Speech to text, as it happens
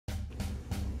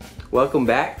Welcome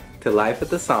back to Life at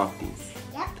the Saumtys.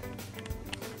 Yep.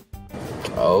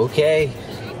 Okay,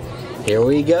 here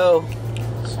we go.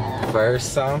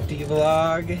 First Saumty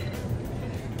vlog.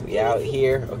 We out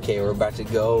here. Okay, we're about to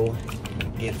go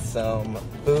get some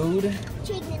food.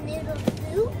 Chicken noodle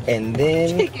soup. And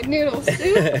then... Chicken noodle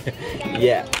soup?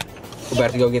 Yeah. We're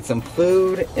about to go get some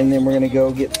food, and then we're gonna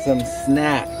go get some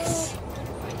snacks.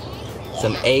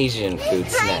 Some Asian food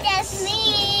snacks. That's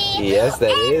me. Yes,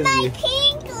 that and is my you.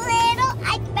 pink little,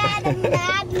 I better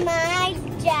not my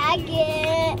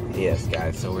jacket. Yes,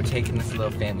 guys, so we're taking this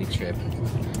little family trip.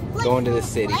 Look, Going to the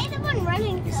city. Why is everyone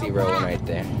running You so see Rowan fast? right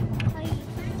there.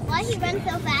 Why he run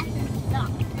so fast and stop?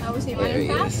 Oh, was he There running he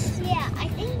fast? is. Yeah, I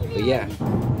think he But yeah,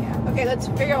 Okay, let's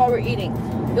figure out what we're eating.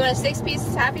 You want a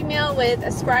 6-piece Happy Meal with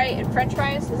a Sprite and French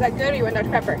fries? Is that good, or you want Dr.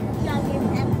 Pepper? Dr.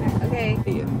 Pepper. Okay.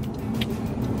 yeah.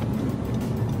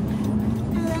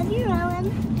 I love you, Rowan.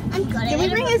 I'm good Can we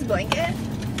bring his blanket?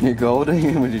 You're gold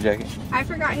with your jacket. I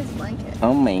forgot his blanket.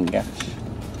 Oh my gosh.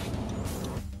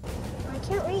 I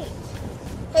can't reach.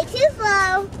 Hey, too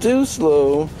slow. Too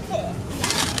slow.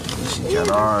 She got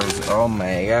ours. Oh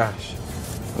my gosh.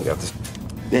 We got this.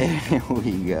 There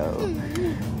we go.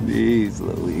 These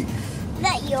Louie. Is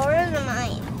that yours or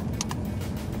mine?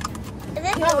 Is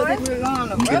that No, yours? because we're going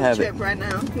on a You can road have trip it. right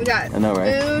now. We got I know,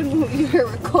 right? food, we're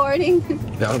recording.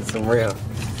 That was some real.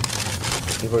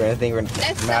 People are gonna think we're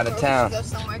Next from out of time town. we go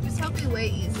somewhere, just he'll be way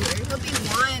easier. He'll be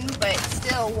one, but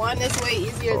still, one is way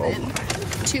easier Oh. than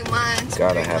 2 months.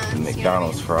 Gotta 3 have the months,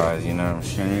 McDonald's you know what fries, you know what I'm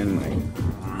saying? Like,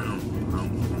 I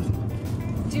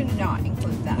mean? Do not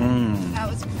include that. Mm. That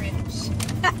was cringe.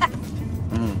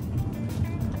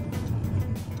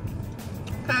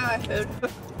 Kind of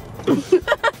food.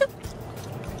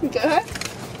 Good?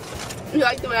 You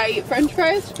like the way I eat French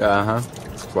fries? uh-huh.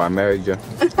 That's why I married you.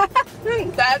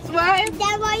 That's why. Is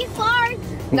that why you fart?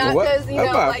 Not What? because, you know,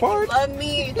 That's why I like you fart. love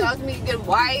me, you thought me a good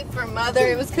wife or mother.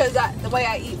 It was because the way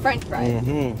I eat French fries.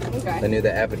 Mm-hmm. I Okay. knew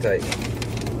the appetite.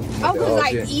 Oh, because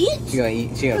I shit. eat? She's gonna eat.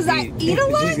 She's Because gonna I feed. eat a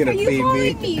lot? She's gonna Are you feed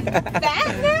calling me. me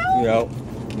fat now? Nope.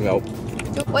 Nope.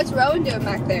 What's Rowan doing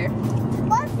back there?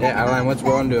 Yeah, Adeline, what's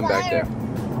Rowan doing back there?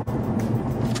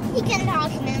 He can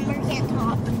talk, remember? He can't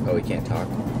talk. Oh, he can't talk.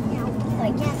 No, so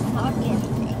he can't talk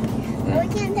anything. So he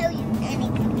can't tell you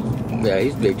anything. Yeah,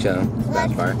 he's big chum. That's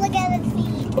Let's fine. look at his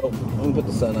feet. Oh, let me put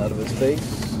the sun out of his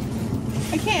face.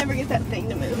 I can't ever get that thing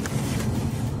to move.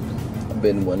 I've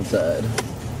been one side.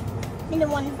 Been to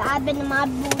one side, been to my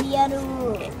booty other.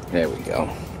 There we go.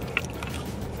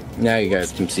 Now you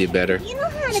guys can see it better. You know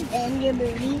how to bend your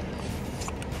booty?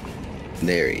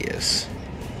 There he is.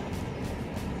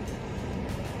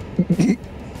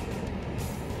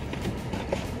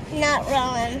 Not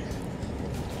Rowan.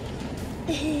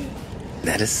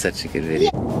 That is such a good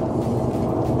video.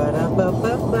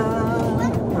 Ba-da-ba-ba-ba,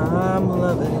 I'm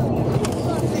loving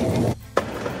it.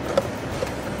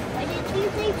 Why did you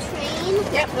say train?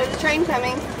 Yep, there's a train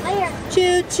coming. Where?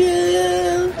 Choo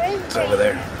choo. Where is the It's train? over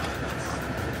there.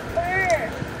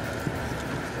 Where?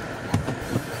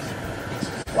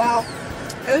 Wow.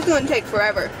 It was going to take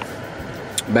forever.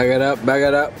 Back it up, back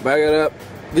it up, back it up.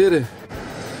 Get it.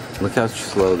 Look how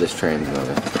slow this train's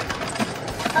moving.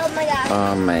 Oh my god.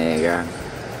 Oh my god.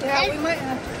 Yeah, we might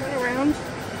have to turn around.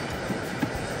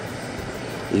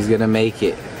 He's gonna make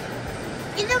it.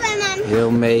 Either way, Mom.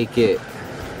 He'll make it.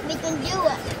 We can do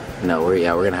it. No, we're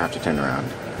gonna have to turn around.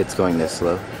 It's going this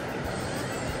slow.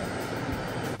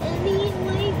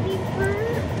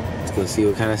 Let's go see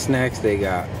what kind of snacks they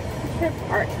got. They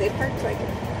parked like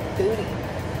a booty.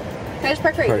 Can I just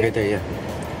park right Park here? right there, yeah.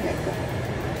 Okay, cool.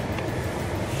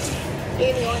 You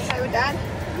gonna go inside with Dad?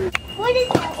 What is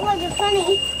that? What is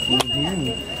funny?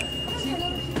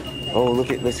 Oh,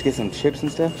 look at. Let's get some chips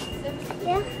and stuff.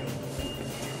 Yeah.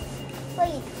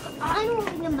 Wait, I know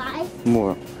what we can buy.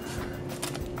 More.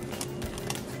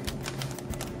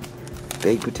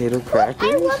 Baked potato I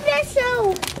crackers. love that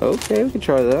show. Okay, we can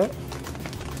try that.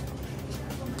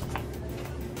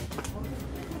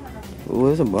 Oh,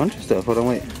 there's a bunch of stuff. Hold on,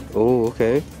 wait. Oh,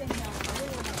 okay.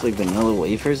 It's like vanilla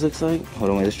wafers, looks like. Hold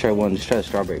on, wait. Let's try one. Just try the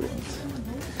strawberry ones.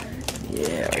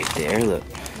 Yeah, right there. Look.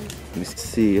 Let me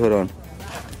see. Hold on.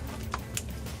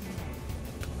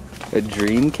 A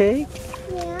dream cake?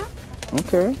 Yeah.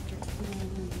 Okay.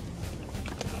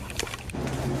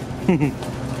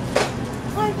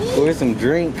 Oh, here's some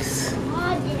drinks.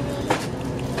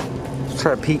 Let's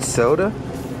try peach soda.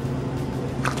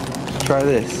 Let's try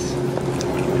this.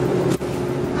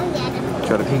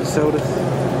 Try the peach sodas.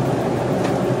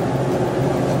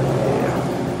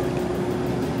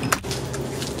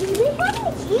 Do they have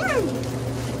any cans?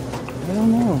 I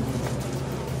don't know.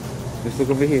 Let's look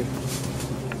over here.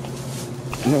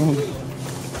 No.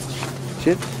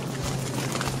 Chips?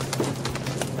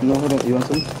 No, hold on. You want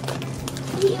some?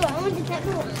 Here, I want the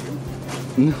pepper one.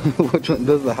 No, which one?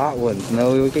 Those are the hot ones.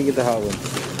 No, we can't get the hot ones.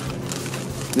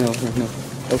 No, no, no.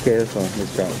 Okay, that's fine.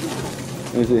 Let's try it.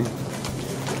 Let me see.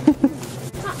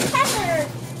 Pepper.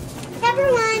 Pepper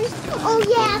one. Oh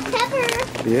yeah, pepper.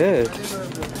 Yes.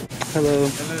 Hello.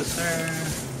 Hello, sir.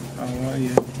 How are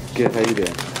you? Good. How you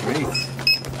doing? Great.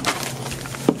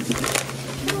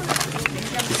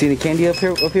 You see any candy up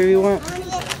here you want? I want to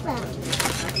get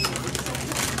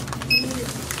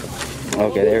some.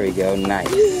 Okay, there we go. Nice.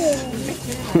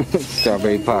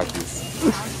 Strawberry Pockies.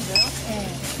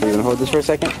 Are you gonna hold this for a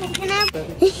second? Can I?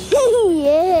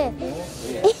 Yeah.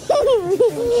 Toilet.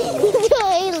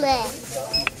 Toilet.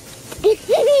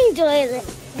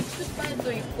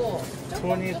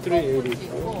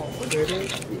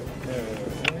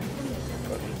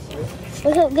 23.84.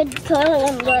 Look how good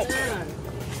toilet looks.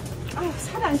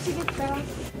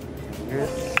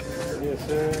 Yes,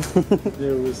 sir.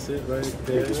 There will sit right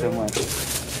there. Thank you so much.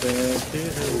 Thank you.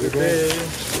 Have a good day.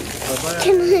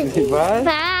 Bye-bye. Come Bye. on.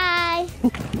 Bye.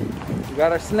 We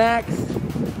got our snacks.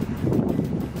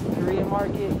 Korean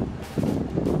market.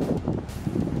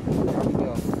 There we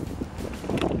go.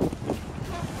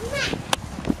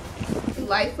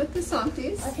 Life with the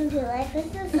Saumtys. Welcome to Life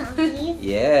with the Saumty.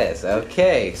 Yes.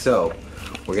 Okay. So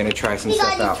we're gonna try some We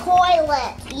stuff got out. a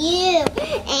toilet. You.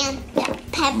 And the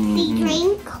Pepsi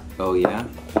drink. Oh yeah.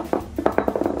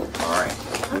 All right.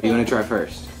 What do you want to try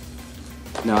first?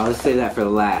 No, let's save that for the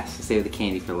last. Let's save the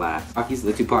candy for last. Pockies.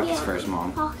 Let's do Pockies Yeah. first,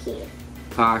 Mom. Pocky.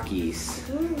 Pockies.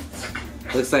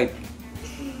 Looks like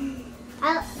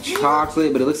I-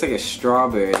 chocolate, but it looks like a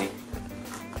strawberry.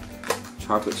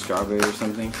 Chocolate strawberry or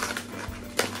something.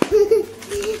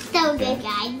 So good,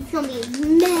 guys. It's gonna be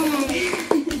amazing.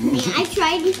 Man, I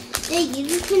tried it.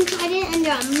 You can try it, and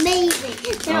they're amazing.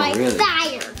 They're Oh, like really?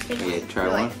 fire. Okay, try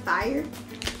They're one. like fire.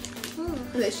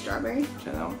 Are they strawberry?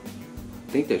 Try that one. I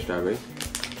think they're strawberry.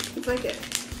 It's like it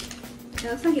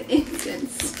looks like an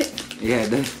incense stick. Yeah, it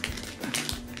does.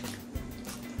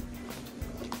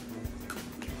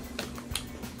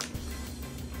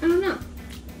 I don't know.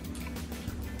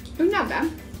 It's not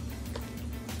bad.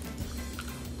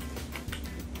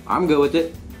 I'm good with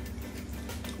it.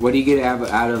 What do you get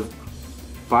out of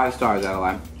 5 stars out of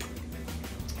line?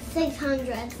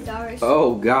 600 stars.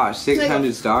 Oh gosh,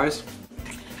 600 stars?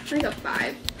 Like a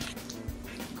 5.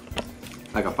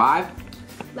 Like a 5?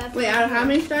 Wait, out of how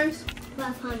many stars?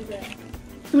 500.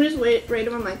 Can we just rate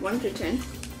them on like 1 to 10?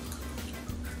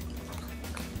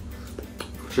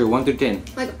 Sure, 1 through 10.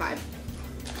 Like a 5.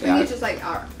 I Yeah, think it's just like,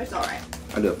 it's alright.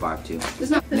 I'll do a 5 too. It's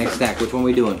not this Next one. snack, which one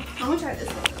we doing? I want to try this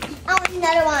one. I want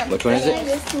another one. Which one is it?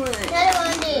 This one. Another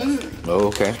one, please. Oh,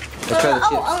 okay. Let's try the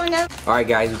chips. Oh, no. Alright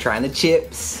guys, we're trying the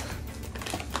chips.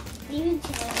 You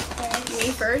try it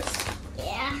Me first. first?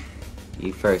 Yeah.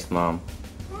 You first, Mom.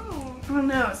 Oh, I don't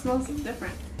know. It smells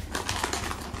different.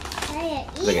 try it.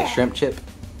 It's like a shrimp chip.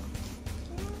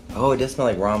 Oh, it does smell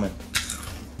like ramen.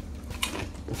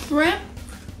 Shrimp?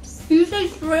 You say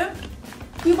shrimp?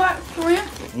 You got shrimp?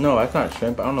 No, that's not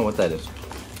shrimp. I don't know what that is.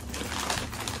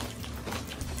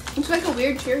 It's like a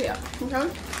weird Cheerio. Okay?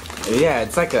 Yeah,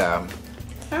 it's like a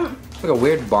Oh.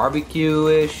 weird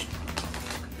barbecue-ish,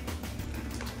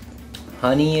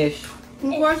 honey-ish. Of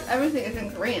course, everything is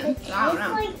in Korean. So I don't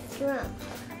know. It's like shrimp.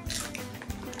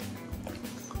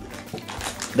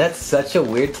 That's such a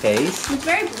weird taste. It's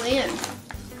very bland.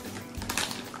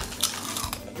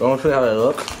 I want to show you how they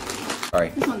look.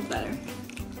 Alright. This one's better.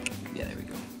 Yeah, there we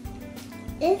go.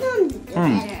 This one's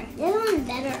better. This one's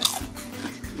better.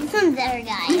 This one's better, I'm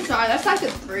guys. sorry, that's like a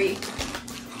 3.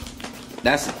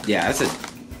 That's a.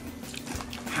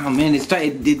 Oh man, it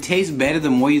tastes better the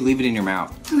more you leave it in your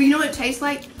mouth. You know what it tastes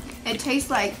like? It tastes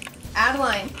like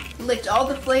Adeline licked all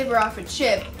the flavor off a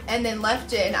chip and then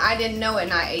left it and I didn't know it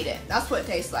and I ate it. That's what it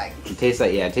tastes like. It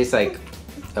tastes like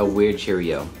a weird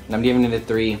Cheerio. And I'm giving it a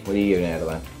 3. What are you giving it,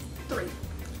 Adeline? 3.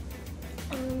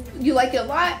 You like it a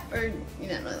lot or you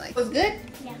didn't really like it? Was it good?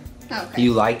 Yeah. Oh, okay.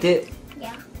 You liked it?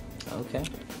 Yeah. Okay.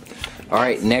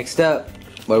 Alright, next up.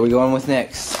 What are we going with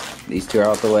next? These two are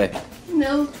out the way.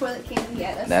 No toilet candy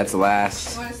yet. That's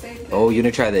last. I want to save Oh, you're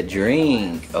gonna try the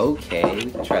drink. Okay,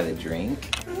 we can try the drink.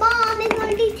 Mom, it's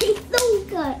going to taste so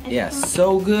good. Yeah,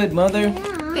 so good, mother.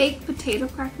 Yeah. baked potato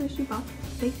crackers. You bought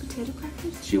baked potato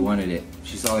crackers? She wanted it.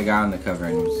 She saw the guy on the cover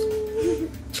and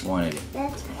wanted it.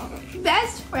 That's better.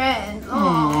 Best friends.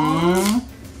 Aww.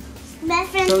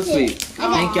 Best friends So too. sweet. I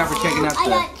got- Thank y'all for checking out I the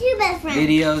got 2 best friends.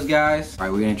 videos, guys.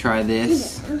 Alright, we're gonna try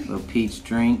this little peach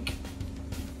drink.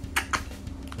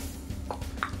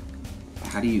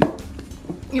 How do you?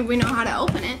 If we know how to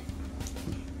open it.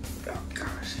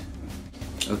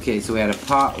 Okay, so we had to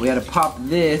pop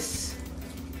this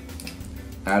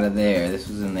out of there. This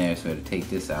was in there, so we had to take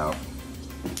this out.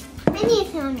 I need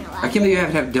to on your lap. I can't believe you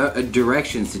have to have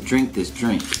directions to drink this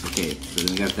drink. Okay, so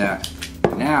then we got that.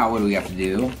 Now, what do we have to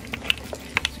do?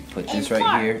 So put this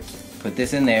right here. Put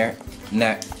this in there.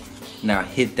 Now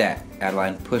hit that,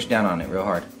 Adeline. Push down on it real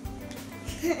hard.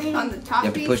 On the top You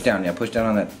have to piece? push down. Yeah, push down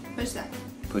on that. Push that.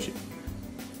 Push it.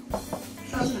 I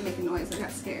was gonna make a noise. I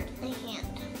got scared. I can't.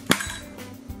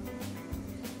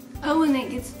 Oh, and it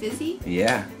gets fizzy?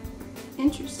 Yeah.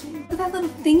 Interesting. Look at that little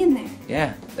thing in there.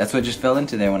 Yeah, that's what just fell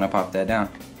into there when I popped that down.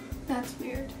 That's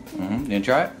weird. You gonna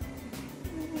try it?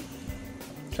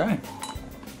 Try it.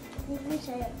 Let me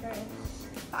try it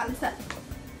first. Bottom set.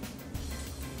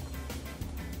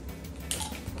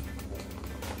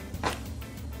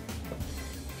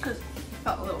 It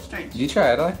felt a little strange. Did you try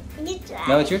it, Adeline? You try.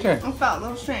 No, it's your turn. It felt a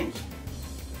little strange.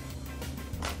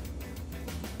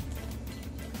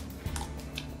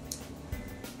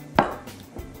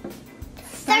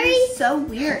 That is so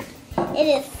weird. It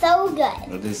is so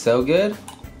good. It is so good.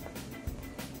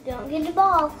 Don't get the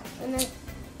ball. And then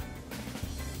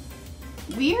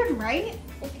Weird, right?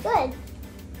 it's good.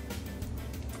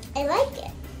 I like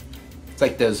it. It's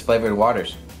like those flavored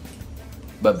waters,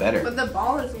 but better. But the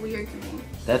ball is weird to me.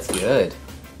 That's good.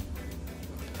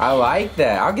 I like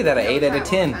that. I'll give that an 8 out of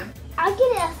 10. I'll get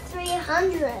it a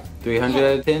 300. 300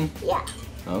 out of 10? Yeah.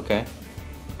 Okay.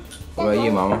 What about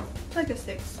you, Mama? It's like a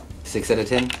 6. 6 out of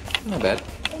 10? Not bad.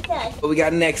 It's good. What we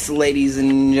got next, ladies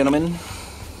and gentlemen?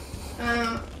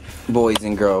 Boys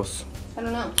and girls. I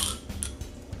don't know.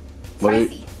 What do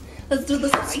Spicy. Let's do the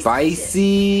spicy.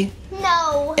 Spicy.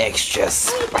 No. Extra Wait,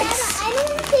 spice. I don't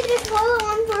want to see the toilet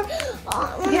one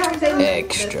for. Yeah, they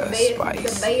Extra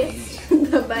spicy.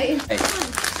 The base. Hey,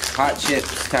 hot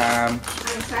chips time.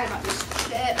 I'm excited about these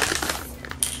chips.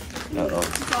 Uh-oh.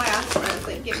 That's all I asked for. I was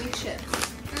like, give me chips.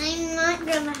 I'm not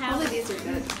gonna have Hopefully it. these are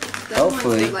good. The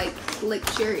Hopefully. ones are like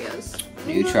Cheerios.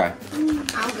 You try.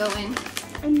 I'll go in.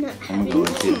 I'm not I'm having going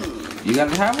it. to. You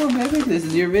gotta have one, baby. This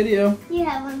is your video. You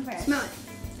have one first. Smell it.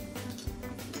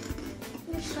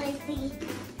 It's spicy.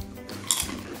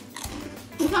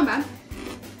 It's not bad.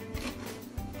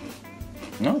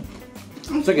 No.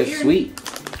 It's like a weird. sweet.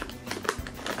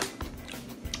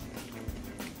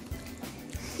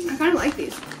 I kind of like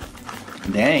these.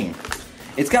 Dang.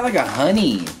 It's got like a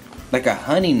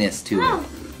honeyness to it. Oh.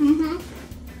 Mm-hmm.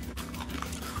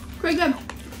 Pretty good.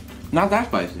 Not that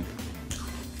spicy.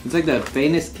 It's like the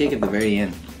faintest kick at the very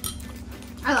end.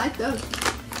 I like those.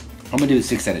 I'm gonna do a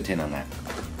 6 out of 10 on that.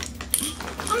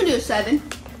 I'm gonna do a 7.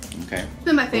 Okay. It's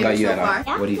been my What favorite about you, so far.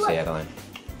 Adeline? What do you say, Adeline?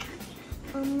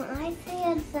 I say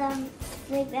it's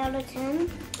 6 out of 10.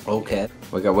 Okay.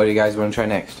 What do you guys want to try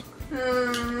next?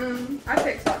 I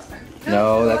picked last time.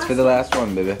 No, that's for the last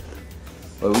one, baby.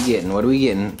 What are we getting? What are we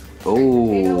getting?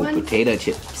 Oh, one. potato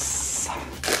chips.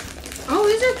 Oh,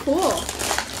 these are cool.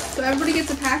 So everybody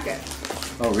gets a packet.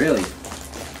 Oh, really?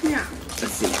 Yeah.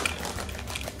 Let's see.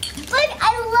 Like,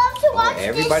 I love to Oh, watch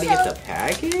everybody this show. gets a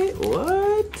packet?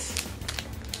 What?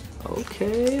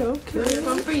 Okay, Here's okay.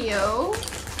 one for you.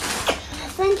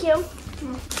 Thank you.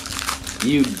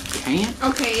 You can't?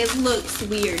 Okay, it looks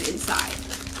weird inside.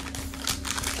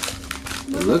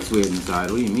 It looks weird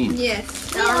inside. What do you mean? Yes,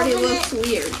 it We already opened looks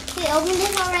weird. We opened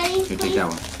it already. Here, take that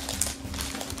one.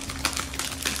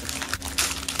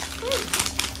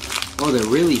 Oh, they're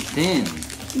really thin.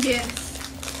 Yes.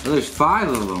 Oh, there's 5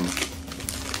 of them.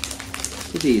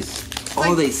 Look at these. Oh,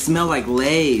 Like- they smell like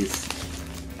Lay's.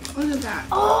 Look at that.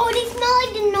 Oh, they smell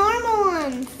like the normal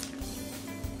ones.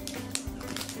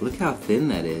 Look how thin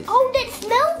that is. Oh, that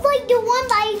smells like the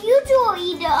ones I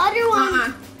usually eat. The other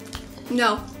one.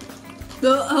 No.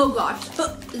 Oh gosh.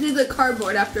 This is like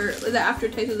cardboard after the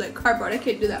aftertaste is like cardboard. I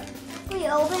can't do that. We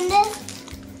opened this.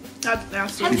 That's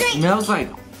nasty. I'm It drink- smells like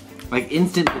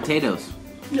instant potatoes.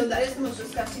 No, that is the most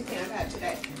disgusting thing I've had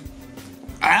today.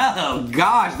 Oh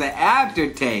gosh, the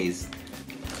aftertaste.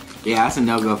 Yeah, that's a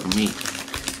no-go for me.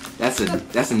 That's a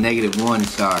 -1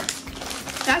 star.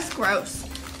 That's gross.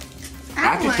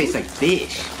 After tastes like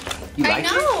fish. You I like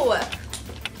it? know.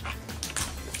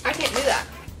 I can't do that.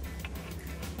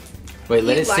 Wait,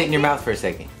 let You it sit like in your it? mouth for a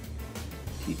second.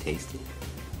 You taste it.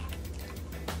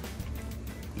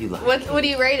 You like it. What do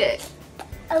you rate it?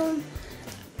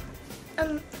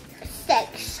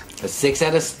 6. A 6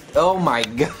 out of... Oh my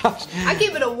gosh. I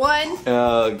give it a 1.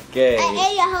 Okay. I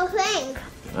ate the whole thing.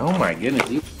 Oh my goodness.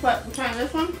 You... What? We're trying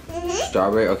this one? Mm-hmm.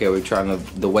 Strawberry. Okay, we're trying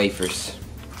the wafers.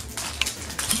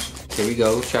 Here we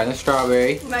go. Trying the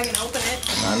strawberry. If I can open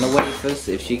it. On the wafers,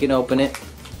 if she can open it.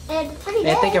 It's pretty And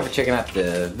good. thank you for checking out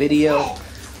the video.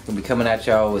 We'll be coming at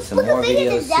y'all with some Look how more big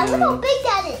it videos is, Dad. Look how soon. big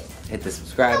that is. Hit the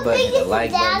subscribe How button, big hit the is it,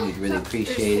 like Dad? button. We'd really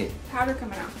appreciate it. Powder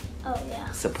coming out. Oh,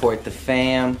 yeah. Support the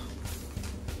fam.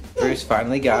 Bruce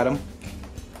finally got him.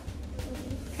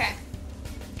 Okay.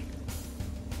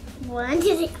 1,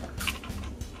 2, 3.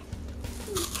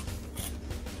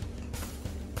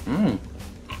 Mmm.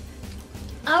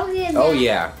 I'll give Oh that.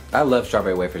 yeah, I love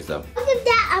strawberry wafers though. I'll give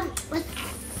that a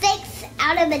 6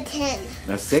 out of a 10.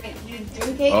 A 6.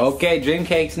 Dream cakes. Okay, dream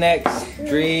cakes next.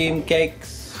 Dream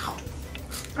cakes.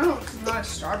 Oh, not a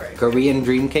strawberry. Korean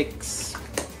dream cakes.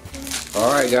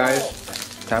 All right, guys.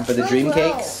 Time for the dream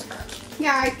cakes.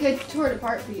 Yeah, I could tore it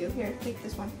apart for you. Here, take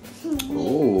this one.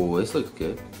 Oh, this looks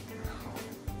good.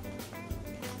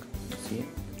 Let's see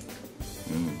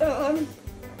it.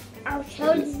 I'll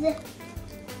show you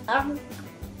the.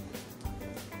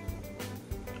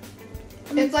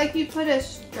 It's like you put a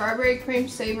strawberry cream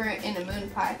saver in a moon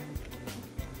pie.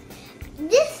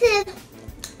 This is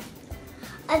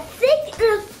a 6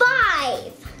 and a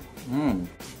 5. Mmm.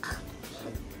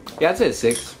 Yeah, I'd say a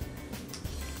 6.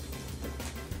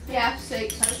 Yeah,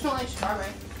 6. I just don't like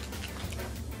strawberry.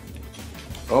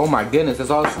 Oh my goodness, that's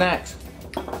all the snacks.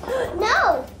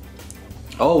 No.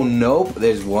 Oh nope,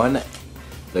 there's one.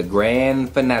 The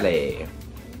grand finale.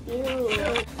 Ew.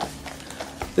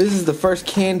 This is the first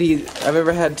candy I've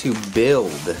ever had to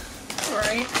build.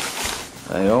 Alright.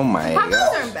 Oh my Those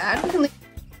god. aren't bad. We can leave.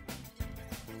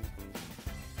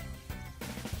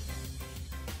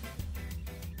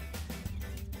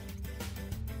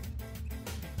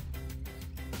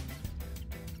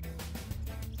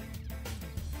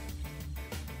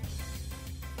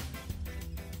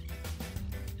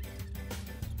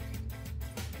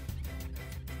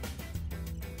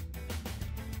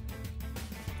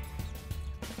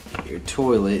 Your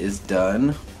toilet is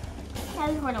done.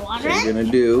 Can we pour the water What in? you're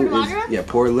gonna do Pour is, the water in? yeah,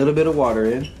 pour a little bit of water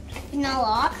in. Not a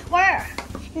lot. Where?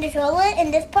 In the toilet?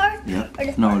 In this part? Yeah. Or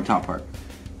this No, part? the top part.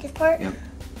 This part? Yep.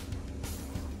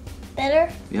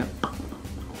 Better? Yep.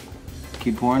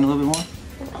 Keep pouring a little bit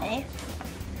more. Okay.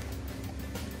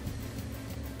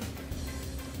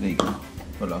 There you go.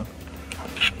 Hold on.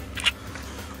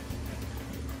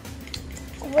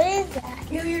 What is that?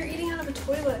 Ew, you're eating out of a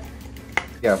toilet.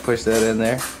 Yeah, push that in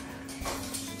there.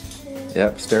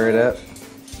 Yep, stir it up.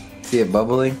 See it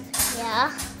bubbling?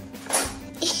 Yeah.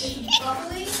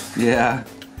 Bubbly? Yeah.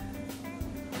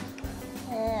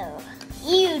 Oh.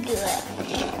 You do it. You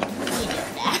do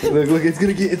that. Look,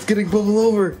 it's gonna bubble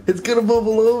over. It's gonna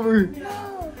bubble over.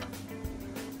 No.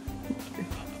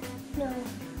 No.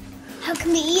 How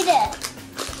can we eat it?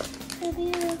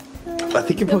 I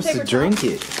think you're supposed to drink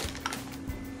it.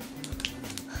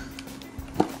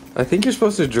 I think you're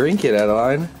supposed to drink it,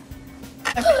 Adeline.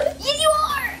 Yes, you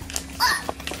are.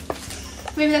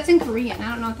 Maybe that's in Korean. I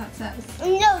don't know what that says.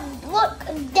 No, look,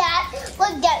 Dad.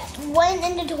 Look, Dad. Went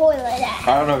in the toilet. Dad.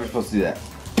 I don't know if you're supposed to do that.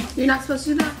 You're not supposed to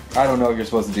do that? I don't know if you're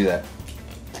supposed to do that.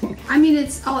 I mean,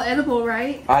 it's all edible,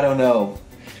 right? I don't know.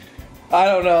 I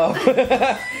don't know.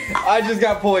 I just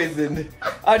got poisoned.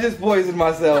 I just poisoned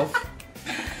myself.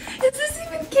 Is this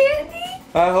even candy?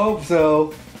 I hope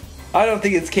so. I don't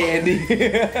think it's candy.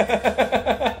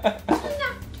 I'm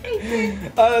not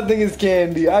drinking. I don't think it's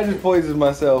candy. I just poisoned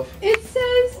myself. It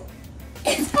says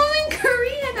it's all in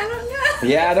Korean. I don't know.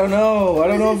 Yeah, I don't know. I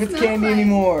don't know if it's What does it candy smell like?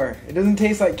 anymore. It doesn't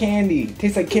taste like candy. It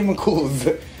tastes like chemicals.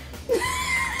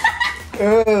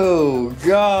 Oh,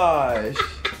 gosh.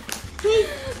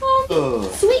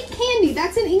 Ugh. Sweet candy.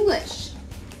 That's in English.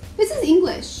 This is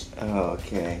English. Oh,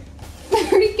 okay.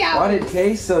 Freak out. Why did it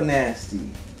taste so nasty?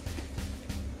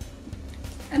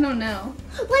 I don't know.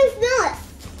 Wait, smell it.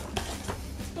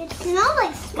 It smells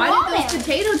like Why strawberry. did those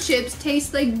potato chips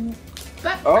taste like?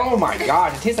 Oh my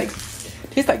god, it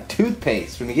tastes like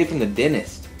toothpaste when you get from the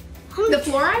dentist. The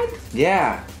fluoride?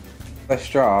 Yeah. A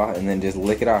straw and then just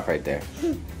lick it off right there.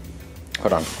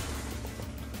 Hold on.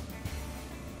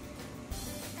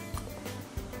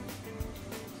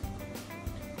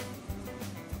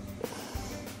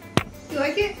 You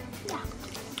like it? Yeah.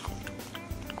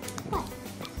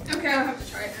 Okay, I'll have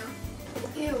to try it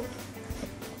now. Ew.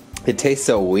 It tastes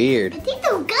so weird. It tastes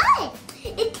so good.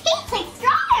 It tastes like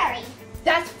strawberry.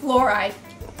 That's fluoride.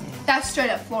 That's straight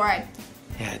up fluoride.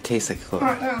 Yeah, it tastes like Oh,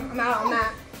 chlorine. no, I'm out on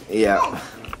that. Yeah.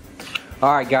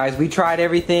 Alright guys, we tried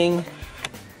everything.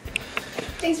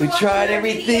 Thanks for We watching tried our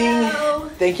everything. video.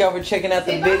 Thank y'all for checking out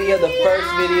the Say video, the bye.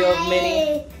 first video of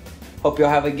many. Hope y'all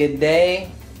have a good day.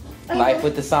 Life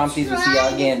with the Saumtys. We'll see y'all Try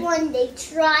this again. one day.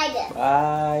 Tried it.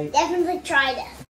 Bye. Definitely tried it.